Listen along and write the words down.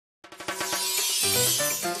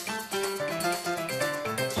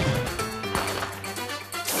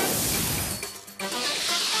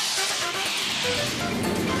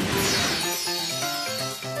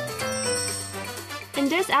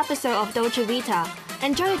episode of Dolce Vita,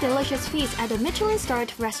 enjoy a delicious feast at a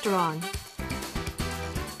Michelin-starred restaurant.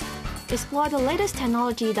 Explore the latest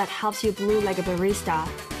technology that helps you brew like a barista.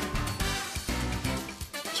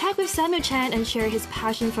 Chat with Samuel Chan and share his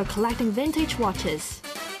passion for collecting vintage watches.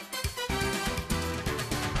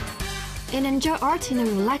 And enjoy art in a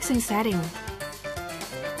relaxing setting.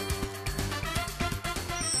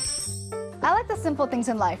 I like the simple things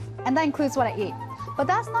in life, and that includes what I eat. But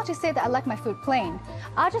that's not to say that I like my food plain.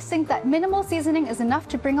 I just think that minimal seasoning is enough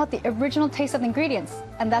to bring out the original taste of the ingredients,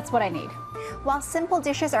 and that's what I need. While simple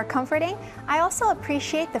dishes are comforting, I also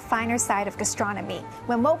appreciate the finer side of gastronomy,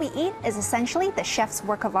 when what we eat is essentially the chef's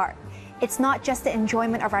work of art. It's not just the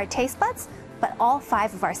enjoyment of our taste buds, but all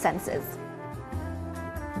 5 of our senses.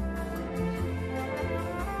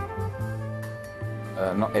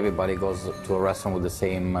 Not everybody goes to a restaurant with the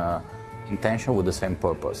same intention, with the same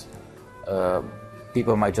purpose.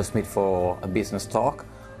 People might just meet for a business talk,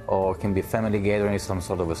 or it can be a family gathering, some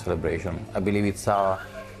sort of a celebration. I believe it's our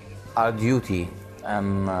duty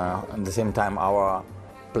and at the same time our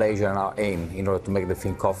pleasure and our aim in order to make them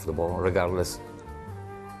feel comfortable, regardless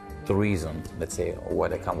the reason, let's say, or why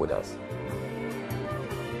they come with us.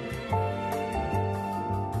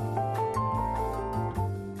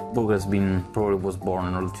 Burger has been, probably was born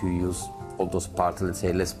in order to use all those parts, let's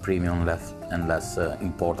say, less premium and less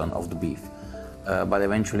important of the beef. But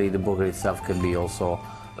eventually the burger itself can be also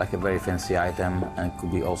like a very fancy item, and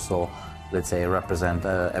could be also, let's say, represent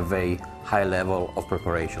a very high level of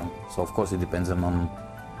preparation. So of course it depends on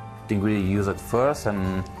the ingredient you use at first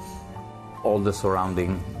and all the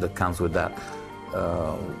surrounding that comes with that.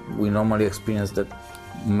 We normally experience that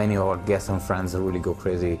many of our guests and friends really go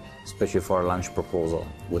crazy, especially for a lunch proposal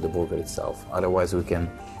with the burger itself. Otherwise we can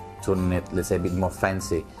turn it, let's say, a bit more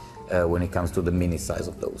fancy when it comes to the mini size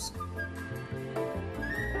of those.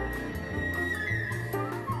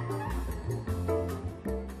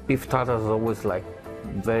 Beef tartar is always like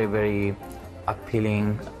very, very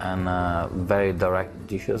appealing and very direct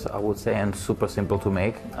dishes, I would say, and super simple to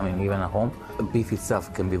make. I mean, even at home. Beef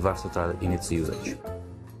itself can be versatile in its usage.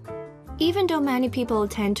 Even though many people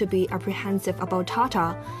tend to be apprehensive about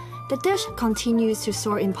tartar, the dish continues to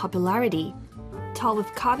soar in popularity. Topped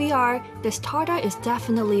with caviar, this tartar is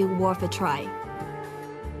definitely worth a try.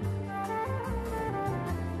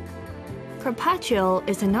 Carpaccio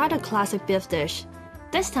is another classic beef dish.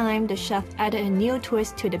 This time, the chef added a new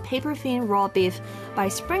twist to the paper-thin raw beef by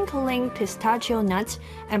sprinkling pistachio nuts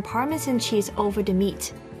and Parmesan cheese over the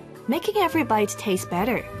meat, making every bite taste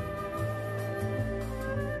better.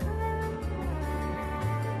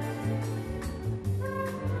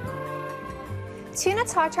 Tuna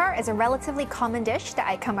tartare is a relatively common dish that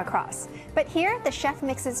I come across. But here, the chef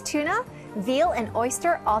mixes tuna, veal, and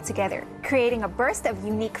oyster all together, creating a burst of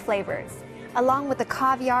unique flavors. Along with the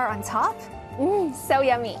caviar on top, so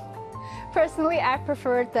yummy. Personally, I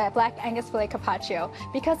prefer the Black Angus filet carpaccio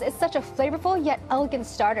because it's such a flavorful yet elegant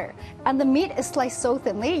starter. And the meat is sliced so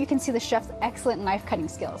thinly, you can see the chef's excellent knife cutting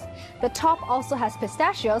skills. The top also has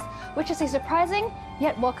pistachios, which is a surprising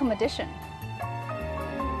yet welcome addition.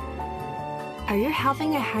 Are you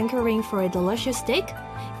having a hankering for a delicious steak?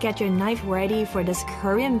 Get your knife ready for this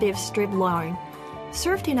Korean beef strip loin.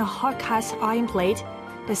 Served in a hot cast iron plate,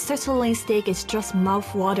 the sizzling steak is just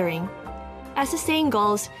mouth-watering. As the saying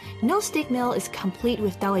goes, no steak meal is complete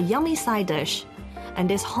without a yummy side dish. And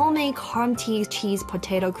this homemade caramel cheese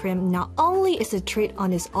potato cream not only is a treat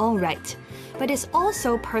on its own right, but it's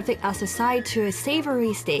also perfect as a side to a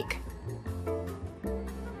savory steak.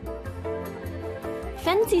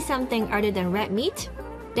 Fancy something other than red meat?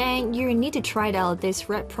 Then you need to try out this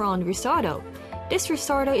red prawn risotto. This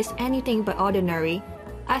risotto is anything but ordinary,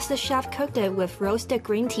 as the chef cooked it with roasted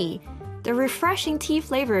green tea. The refreshing tea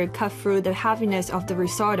flavor cut through the heaviness of the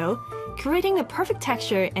risotto, creating the perfect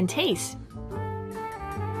texture and taste.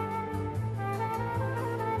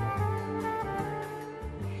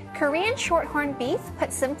 Korean shorthorn beef,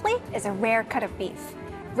 put simply, is a rare cut of beef.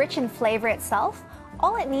 Rich in flavor itself,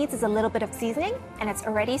 all it needs is a little bit of seasoning, and it's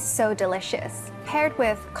already so delicious. Paired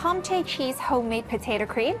with Comté cheese homemade potato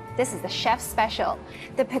cream, this is the chef's special.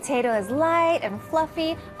 The potato is light and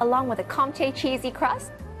fluffy, along with a Comté cheesy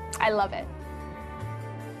crust. I love it.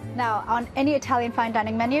 Now, on any Italian fine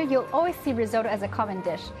dining menu, you'll always see risotto as a common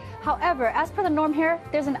dish. However, as per the norm here,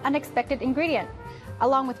 there's an unexpected ingredient.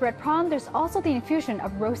 Along with red prawn, there's also the infusion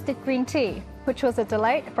of roasted green tea, which was a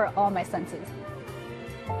delight for all my senses.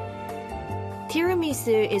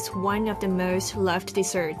 Tiramisu is one of the most loved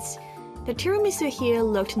desserts. The tiramisu here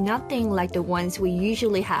looked nothing like the ones we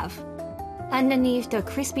usually have. Underneath the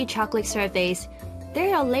crispy chocolate surface,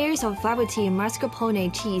 there are layers of velvety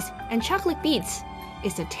mascarpone cheese and chocolate beads,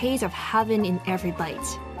 is the taste of heaven in every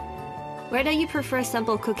bite. Whether you prefer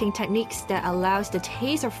simple cooking techniques that allows the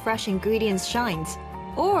taste of fresh ingredients shines,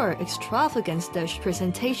 or extravagant dish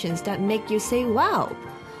presentations that make you say wow,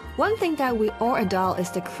 one thing that we all adore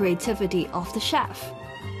is the creativity of the chef.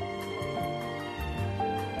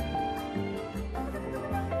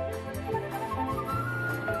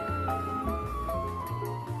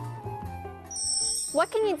 What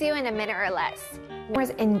can you do in a minute or less? More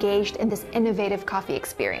is engaged in this innovative coffee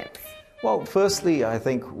experience. Well, firstly, I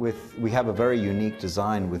think we have a very unique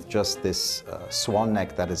design with just this swan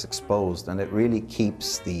neck that is exposed, and it really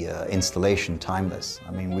keeps the installation timeless.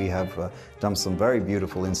 I mean, we have done some very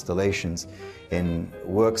beautiful installations in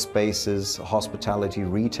workspaces, hospitality,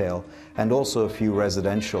 retail, and also a few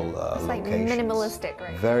residential It's like locations. minimalistic,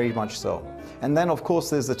 right? Very much so. And then, of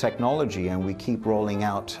course, there's the technology, and we keep rolling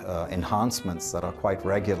out enhancements that are quite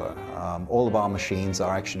regular. All of our machines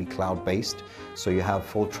are actually cloud-based, so you have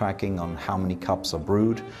full tracking on how many cups are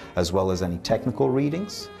brewed, as well as any technical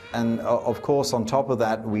readings. And of course, on top of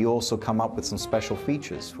that, we also come up with some special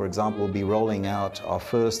features. For example, we'll be rolling out our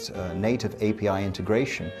first native API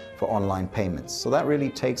integration for online payments. So that really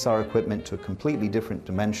takes our equipment to a completely different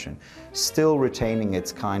dimension, still retaining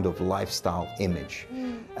its kind of lifestyle image.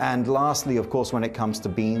 And lastly, of course, when it comes to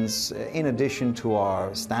beans, in addition to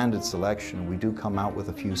our standard selection, we do come out with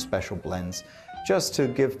a few special blends, just to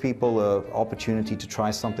give people an opportunity to try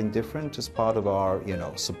something different as part of our,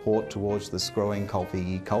 support towards this growing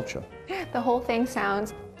coffee culture. The whole thing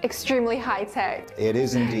sounds extremely high-tech. It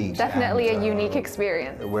is indeed. Definitely and, a unique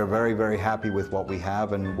experience. We're very, very happy with what we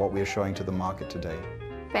have and what we are showing to the market today.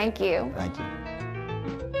 Thank you. Thank you.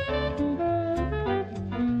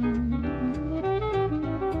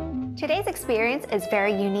 Today's experience is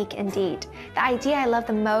very unique indeed. The idea I love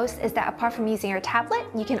the most is that apart from using your tablet,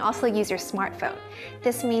 you can also use your smartphone.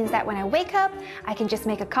 This means that when I wake up, I can just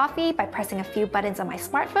make a coffee by pressing a few buttons on my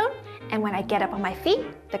smartphone, and when I get up on my feet,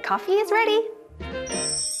 the coffee is ready.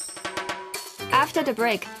 After the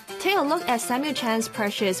break, take a look at Samuel Chan's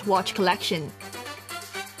precious watch collection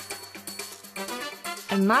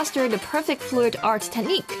and master the perfect fluid art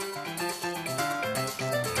technique.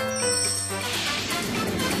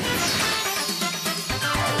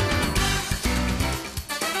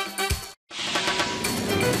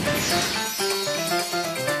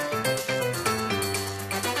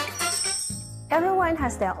 Everyone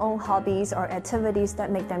has their own hobbies or activities that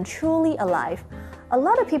make them truly alive. A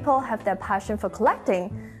lot of people have their passion for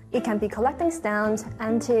collecting. It can be collecting stamps,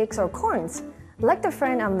 antiques, or coins. Like the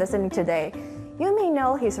friend I'm listening today, you may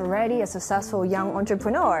know he's already a successful young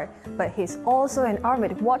entrepreneur, but he's also an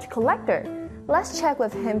avid watch collector. Let's check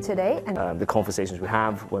with him today and the conversations we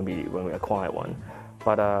have when we acquire one.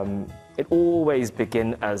 But it always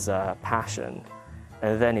begins as a passion,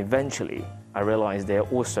 and then eventually I realized they're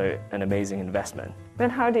also an amazing investment.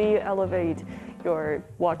 And how do you elevate your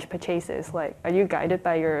watch purchases? Like, are you guided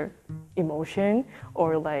by your emotion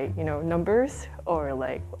or numbers or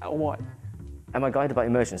what? Am I guided by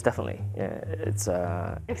emotions? Definitely. Yeah, it's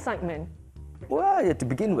Excitement. well, yeah, to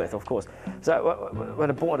begin with, of course. So when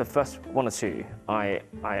I bought the first one or two, I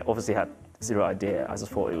obviously had zero idea. I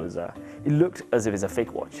just thought it looked as if it's a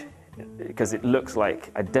fake watch, because it looks like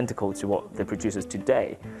identical to what the producers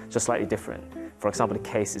today, just slightly different. For example, the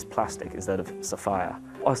case is plastic instead of sapphire.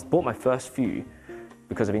 I bought my first few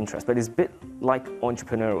because of interest, but it's a bit like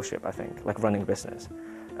entrepreneurship, I think, like running a business.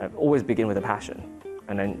 Always begin with a passion,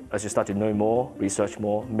 and then as you start to know more, research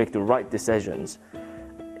more, make the right decisions,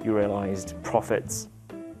 you realized profits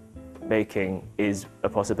making is a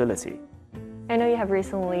possibility. I know you have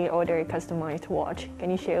recently ordered a customized watch. Can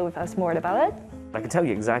you share with us more about it? I can tell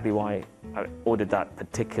you exactly why I ordered that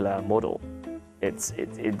particular model.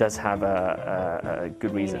 It does have a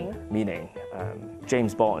good reason, meaning.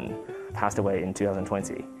 James Bond passed away in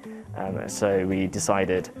 2020, so we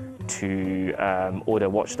decided to order a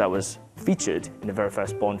watch that was featured in the very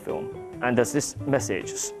first Bond film. And there's this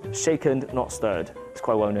message, shaken, not stirred. It's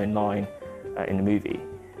quite a well-known line in the movie.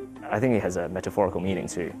 I think it has a metaphorical meaning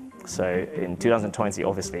too. So in 2020,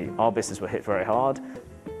 obviously, our business was hit very hard,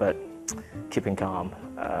 but keeping calm.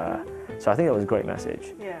 So I think that was a great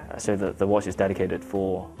message. Yeah. So the watch is dedicated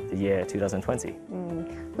for the year 2020.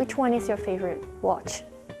 which one is your favorite watch?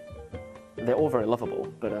 They're all very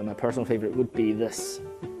lovable, but my personal favorite would be this,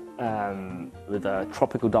 with a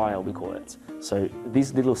tropical dial, we call it. So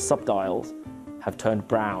these little sub-dials have turned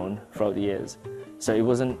brown throughout the years. So it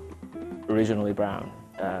wasn't originally brown.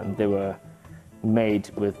 They were made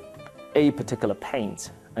with a particular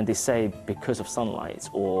paint, and they say because of sunlight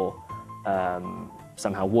or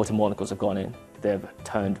somehow water molecules have gone in, they've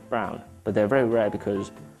turned brown. But they're very rare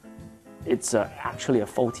because it's actually a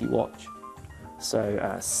faulty watch.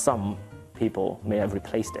 So some people may have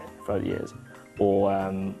replaced it throughout the years, or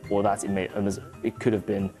that it could have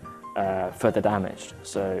been further damaged.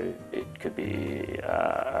 So it could be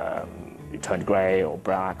turned grey or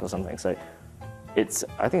black or something. So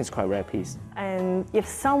I think it's quite a rare piece. And if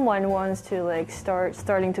someone wants to like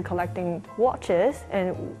starting to collecting watches,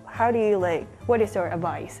 and how do you what is your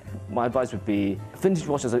advice? My advice would be vintage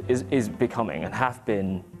watches is becoming and have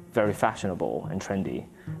been very fashionable and trendy.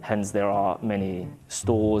 Hence there are many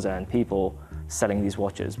stores and people selling these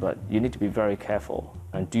watches, but you need to be very careful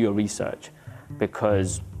and do your research,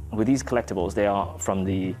 because with these collectibles, they are from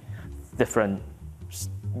the different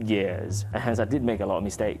years, and hence I did make a lot of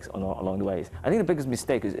mistakes along the ways. I think the biggest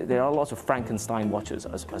mistake is there are lots of Frankenstein watches,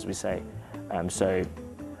 as we say.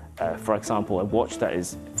 For example, a watch that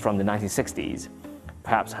is from the 1960s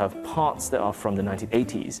perhaps have parts that are from the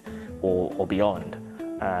 1980s or beyond.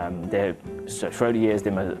 So throughout the years,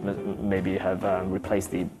 they maybe have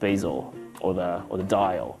replaced the bezel or the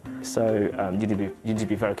dial. So you need to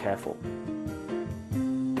be very careful.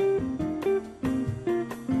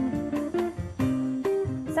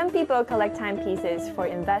 Some people collect timepieces for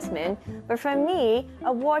investment, but for me,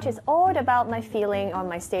 a watch is all about my feeling or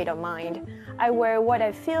my state of mind. I wear what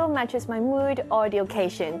I feel matches my mood or the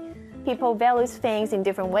occasion. People value things in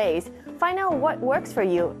different ways. Find out what works for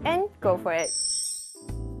you and go for it.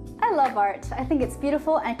 I love art. I think it's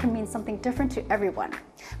beautiful and can mean something different to everyone.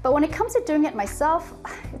 But when it comes to doing it myself,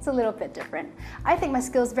 it's a little bit different. I think my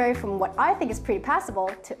skills vary from what I think is pretty passable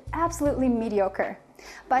to absolutely mediocre.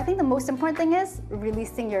 But I think the most important thing is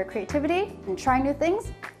releasing your creativity and trying new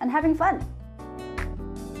things and having fun.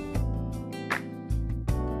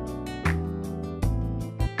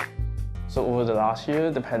 So over the last year,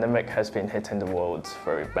 the pandemic has been hitting the world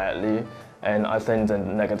very badly, and I think the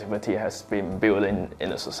negativity has been building in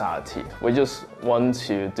the society. We just want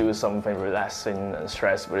to do something relaxing and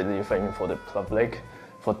stress relieving for the public,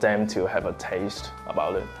 for them to have a taste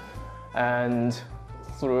about it. And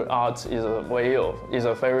through art is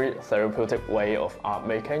a very therapeutic way of art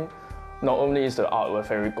making. Not only is the artwork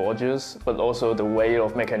very gorgeous, but also the way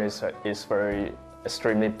of making it is very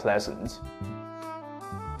extremely pleasant.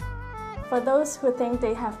 For those who think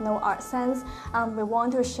they have no art sense, we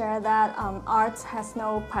want to share that art has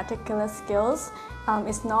no particular skills.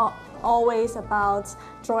 It's not always about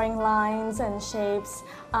drawing lines and shapes.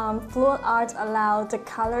 Fluid art allows the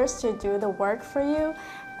colors to do the work for you.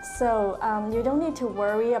 So you don't need to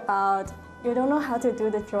worry about, you don't know how to do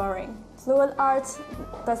the drawing. Fluid art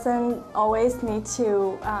doesn't always need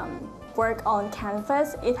to work on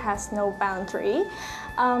canvas. It has no boundary.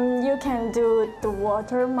 You can do the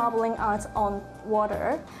water marbling art on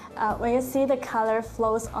water. When you see the color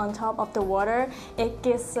flows on top of the water, it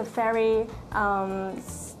gives a very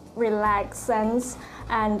relaxed sense,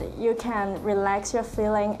 and you can relax your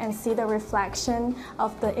feeling and see the reflection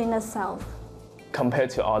of the inner self. Compared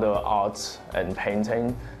to other arts and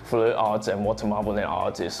painting, fluid art and water marbling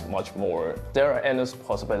art is much more. There are endless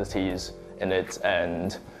possibilities in it,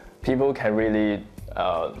 and people can really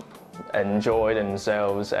enjoy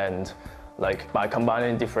themselves, and by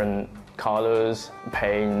combining different colors,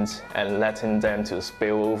 paints, and letting them to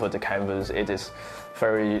spill over the canvas, it is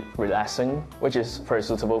very relaxing, which is very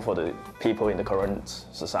suitable for the people in the current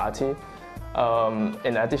society.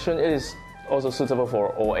 In addition, it is also suitable for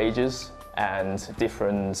all ages and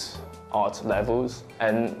different art levels.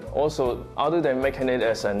 And also, other than making it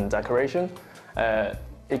as a decoration,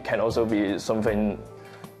 it can also be something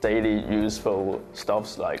daily useful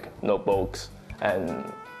stuffs like notebooks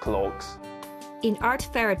and clocks. In art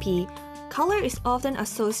therapy, color is often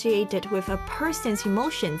associated with a person's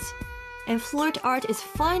emotions, and fluid art is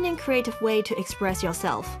a fun and creative way to express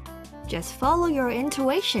yourself. Just follow your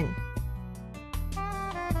intuition.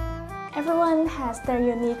 Everyone has their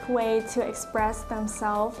unique way to express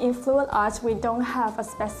themselves. In fluid art, we don't have a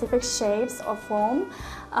specific shapes or form.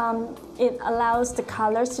 It allows the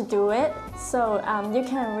colors to do it, so you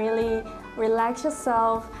can really relax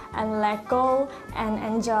yourself and let go and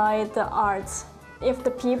enjoy the art. If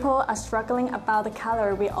the people are struggling about the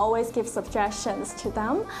color, we always give suggestions to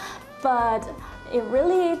them, but it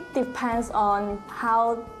really depends on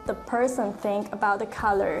how the person thinks about the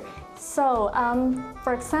color. So,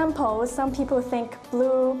 for example, some people think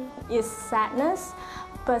blue is sadness,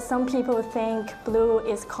 but some people think blue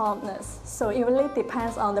is calmness. So it really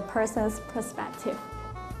depends on the person's perspective.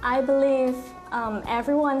 I believe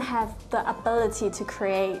everyone has the ability to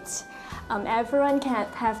create. Everyone can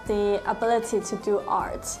have the ability to do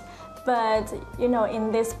art. But you know,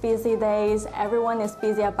 in these busy days, everyone is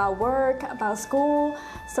busy about work, about school,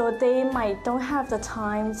 so they might don't have the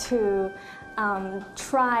time to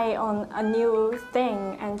try on a new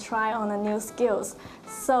thing and try on a new skills.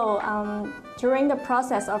 So during the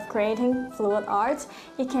process of creating fluid art,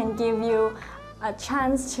 it can give you a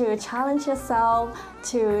chance to challenge yourself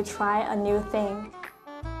to try a new thing.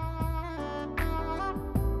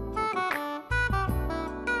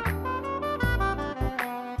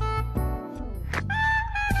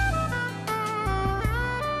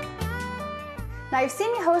 Now, you've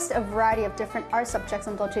seen me host a variety of different art subjects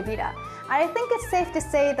on Dolce Vita. I think it's safe to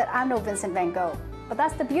say that I'm no Vincent van Gogh, but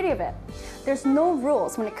that's the beauty of it. There's no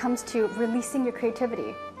rules when it comes to releasing your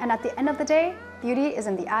creativity. And at the end of the day, beauty is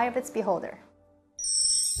in the eye of its beholder.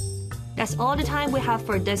 That's all the time we have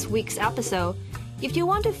for this week's episode. If you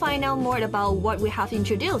want to find out more about what we have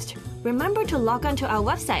introduced, remember to log on to our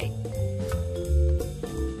website.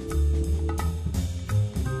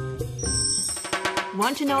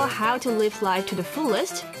 Want to know how to live life to the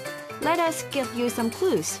fullest? Let us give you some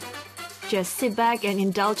clues. Just sit back and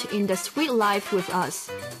indulge in the sweet life with us.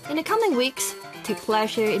 In the coming weeks, take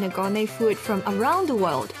pleasure in the gourmet food from around the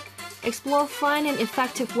world. Explore fun and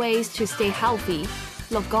effective ways to stay healthy,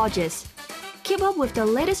 look gorgeous, keep up with the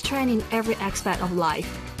latest trend in every aspect of life,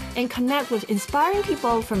 and connect with inspiring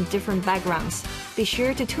people from different backgrounds. Be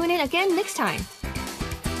sure to tune in again next time.